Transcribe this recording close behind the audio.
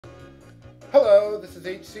Hello, this is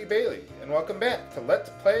HC Bailey, and welcome back to Let's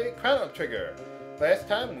Play Chrono Trigger. Last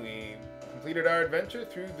time we completed our adventure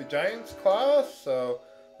through the Giant's Claw, so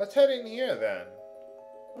let's head in here then.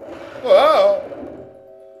 Whoa!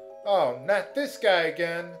 Oh, not this guy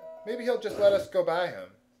again. Maybe he'll just let us go by him.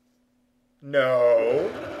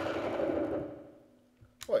 No.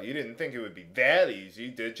 Well, you didn't think it would be that easy,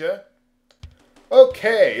 did you?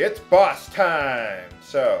 Okay, it's boss time!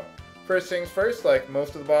 So, first things first, like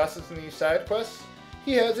most of the bosses in these side quests,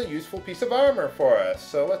 he has a useful piece of armor for us,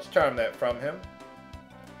 so let's charm that from him.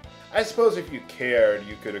 I suppose if you cared,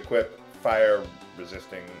 you could equip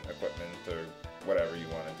fire-resisting equipment or whatever you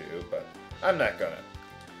want to do, but I'm not gonna.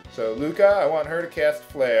 So Luca, I want her to cast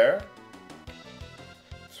Flare.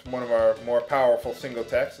 It's one of our more powerful single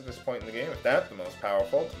techs at this point in the game, if not the most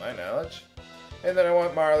powerful, to my knowledge. And then I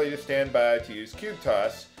want Marley to stand by to use Cube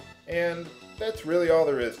Toss, and that's really all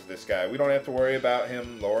there is to this guy. We don't have to worry about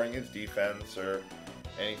him lowering his defense or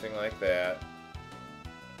anything like that.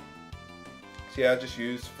 So yeah, I'll just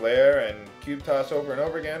use Flare and Cube Toss over and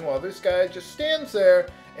over again while this guy just stands there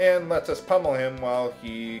and lets us pummel him while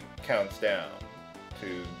he counts down to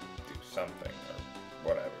do something or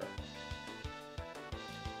whatever.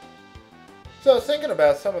 So I was thinking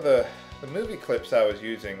about some of the movie clips I was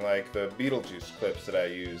using, like the Beetlejuice clips that I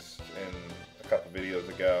used in a couple videos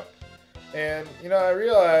ago. And, you know, I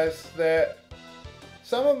realized that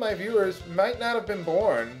some of my viewers might not have been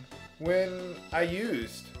born when I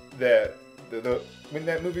used that, when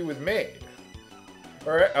that movie was made.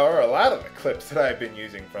 Or a lot of the clips that I've been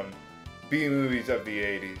using from B-movies of the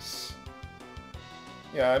 80s.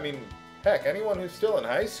 Yeah, I mean, heck, anyone who's still in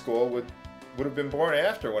high school would have been born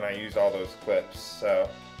after when I used all those clips, so...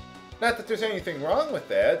 Not that there's anything wrong with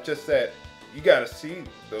that, just that you gotta see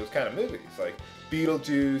those kind of movies, like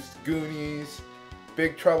Beetlejuice, Goonies,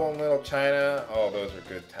 Big Trouble in Little China. Oh, those are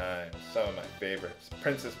good times. Some of my favorites.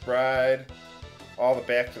 Princess Bride, all the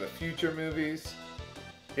Back to the Future movies.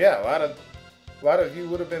 Yeah, a lot of you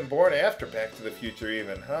would have been born after Back to the Future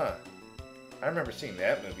even, huh? I remember seeing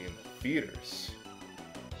that movie in the theaters.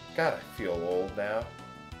 God, I feel old now.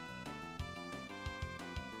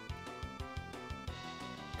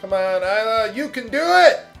 Come on, Isla, you can do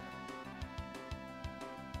it!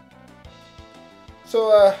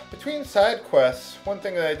 So, between side quests, one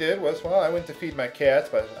thing that I did was, well, I went to feed my cats,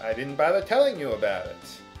 but I didn't bother telling you about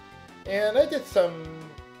it. And I did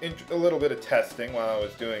a little bit of testing while I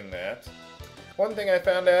was doing that. One thing I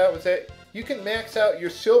found out was that you can max out your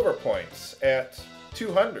silver points at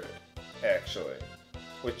 200, actually.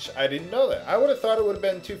 Which I didn't know that. I would have thought it would have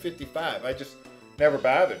been 255. I just never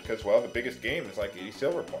bothered because, well, the biggest game is like 80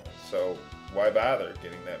 silver points. So why bother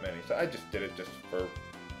getting that many? So I just did it just for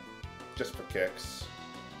kicks.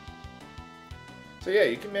 So yeah,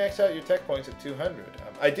 you can max out your tech points at 200.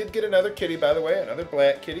 I did get another kitty, by the way. Another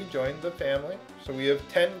black kitty joined the family. So we have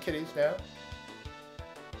 10 kitties now.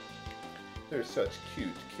 They're such cute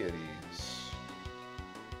kitties.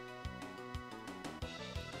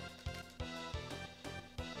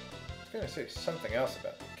 I was going to say something else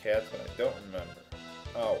about the cats, but I don't remember.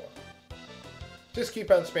 Oh well. Just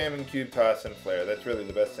keep on spamming Cube Toss and Flare. That's really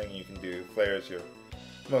the best thing you can do. Flare is your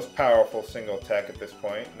most powerful single tech at this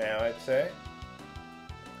point now, I'd say.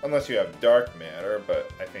 Unless you have Dark Matter, but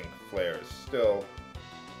I think Flare is still...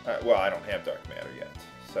 well, I don't have Dark Matter yet,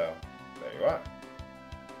 so there you are.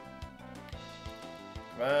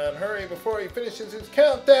 Come on, hurry before he finishes his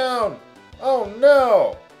countdown! Oh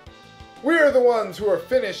no! We're the ones who are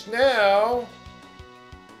finished now!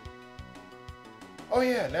 Oh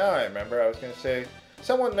yeah, now I remember. I was going to say,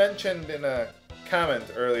 someone mentioned in a comment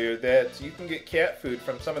earlier that you can get cat food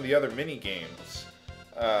from some of the other mini-games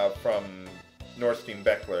from Norstein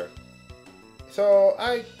Beckler. So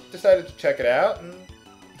I decided to check it out, and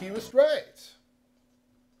he was right.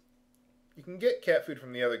 You can get cat food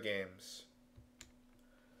from the other games.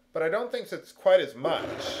 But I don't think it's quite as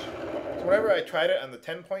much. So whenever I tried it on the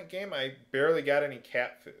 10-point game, I barely got any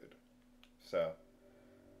cat food. So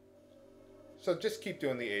just keep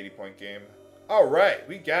doing the 80-point game. Alright,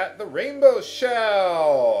 we got the Rainbow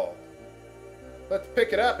Shell! Let's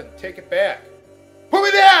pick it up and take it back. Put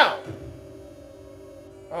me down!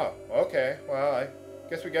 Oh, okay. Well, I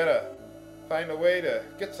guess we gotta find a way to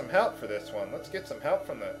get some help for this one. Let's get some help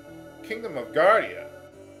from the Kingdom of Guardia.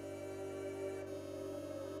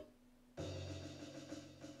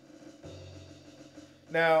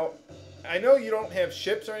 Now, I know you don't have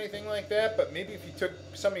ships or anything like that, but maybe if you took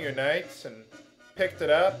some of your knights and picked it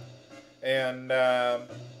up and,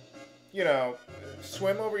 you know,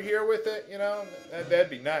 swim over here with it, you know, that'd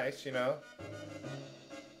be nice, you know.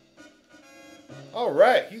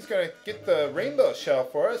 Alright, he's gonna get the rainbow shell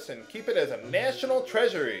for us and keep it as a national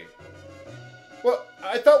treasury. Well,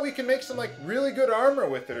 I thought we could make some like really good armor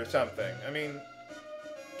with it or something. I mean,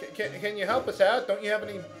 can you help us out? Don't you have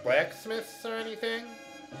any blacksmiths or anything?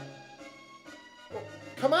 Well,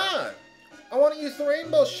 come on! I want to use the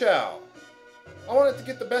rainbow shell. I want it to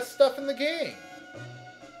get the best stuff in the game.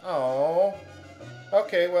 Oh.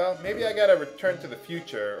 Okay, well, maybe I gotta return to the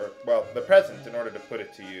future, or, well, the present, in order to put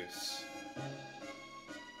it to use.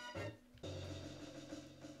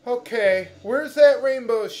 Okay, where's that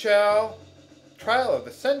rainbow shell? Trial of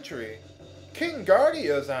the century. King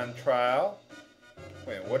Guardia's on trial.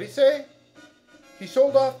 Wait, what'd he say? He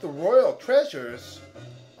sold off the royal treasures.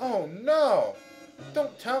 Oh no!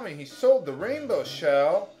 Don't tell me he sold the rainbow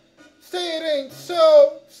shell. Say it ain't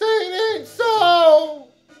so! Say it ain't so!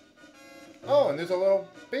 Oh, and there's a little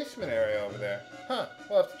basement area over there. Huh,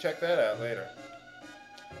 we'll have to check that out later.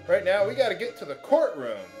 Right now, we gotta get to the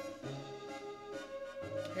courtroom.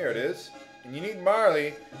 Here it is. And you need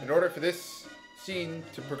Marley in order for this scene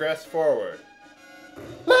to progress forward.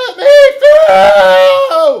 Let me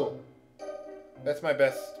through! That's my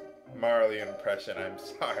best Marley impression, I'm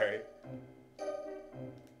sorry.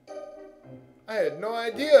 I had no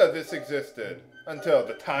idea this existed until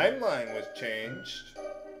the timeline was changed.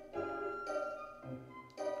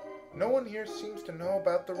 No one here seems to know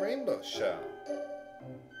about the rainbow shell.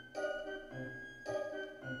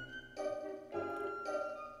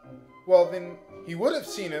 Well, then he would have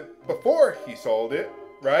seen it before he sold it,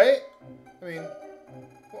 right? I mean,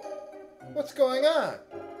 what's going on?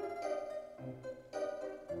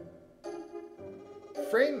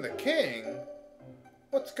 Frame the king?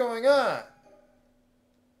 What's going on?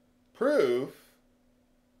 Proof?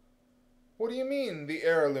 What do you mean, the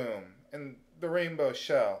heirloom and the rainbow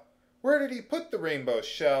shell? Where did he put the rainbow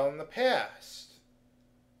shell in the past?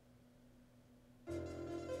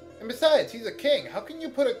 And besides, he's a king. How can you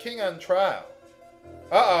put a king on trial?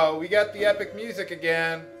 Uh-oh, we got the epic music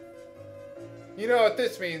again. You know what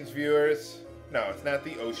this means, viewers. No, it's not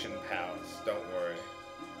the Ocean Palace. Don't worry.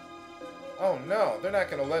 Oh no, they're not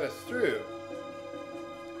going to let us through.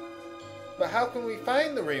 But how can we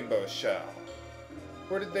find the rainbow shell?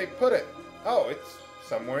 Where did they put it? Oh, it's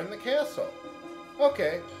somewhere in the castle.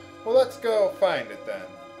 Okay, well let's go find it then.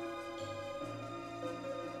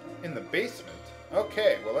 In the basement?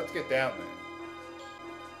 Okay, well let's get down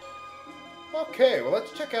there. Okay, well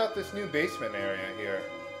let's check out this new basement area here.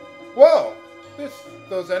 Whoa! There's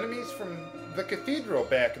those enemies from the cathedral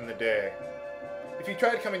back in the day. If you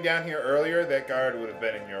tried coming down here earlier, that guard would have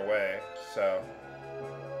been in your way, so...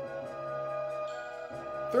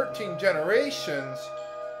 13 generations?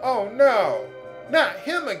 Oh no! Not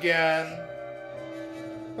him again!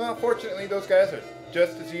 Well, fortunately, those guys are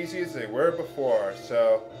just as easy as they were before,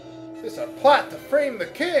 so... It's a plot to frame the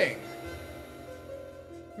king!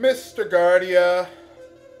 Mr. Guardia,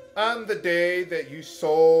 on the day that you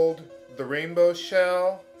sold the rainbow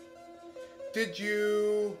shell, did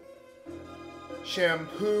you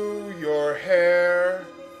shampoo your hair?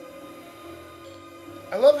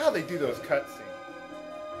 I love how they do those cutscenes.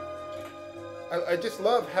 I just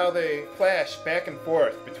love how they flash back and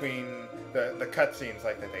forth between the cutscenes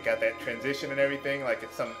like that. They got that transition and everything, like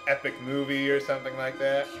it's some epic movie or something like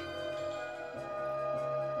that.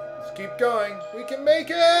 Let's keep going. We can make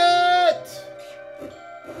it!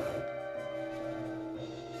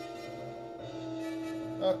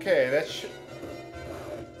 Okay, that should...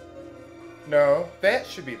 No, that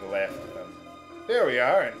should be the last of them. There we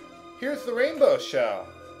are, and here's the rainbow shell.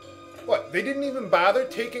 What, they didn't even bother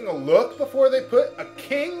taking a look before they put a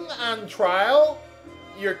king on trial?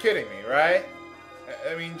 You're kidding me, right?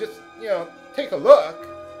 I mean, just, you know, take a look.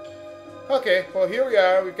 Okay, well, here we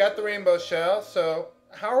are. We've got the rainbow shell, so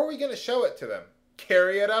how are we going to show it to them?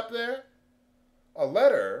 Carry it up there? A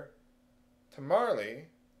letter to Marley?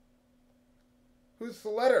 Who's the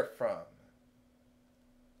letter from?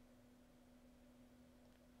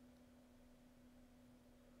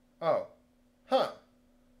 Oh, huh.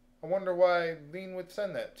 I wonder why Lean would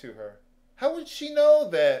send that to her. How would she know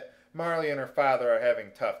that Marley and her father are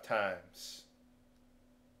having tough times?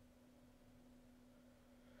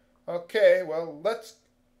 Okay, well, let's...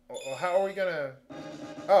 Well, how are we gonna...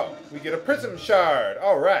 Oh, we get a prism shard.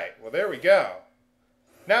 Alright, well, there we go.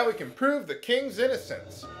 Now we can prove the king's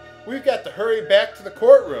innocence. We've got to hurry back to the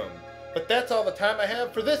courtroom. But that's all the time I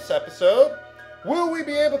have for this episode. Will we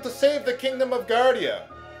be able to save the kingdom of Guardia?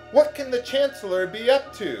 What can the Chancellor be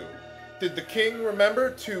up to? Did the king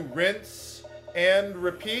remember to rinse and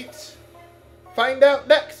repeat? Find out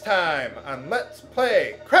next time on Let's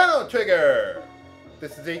Play Chrono Trigger!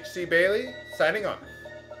 This is HC Bailey, signing off.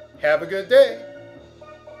 Have a good day!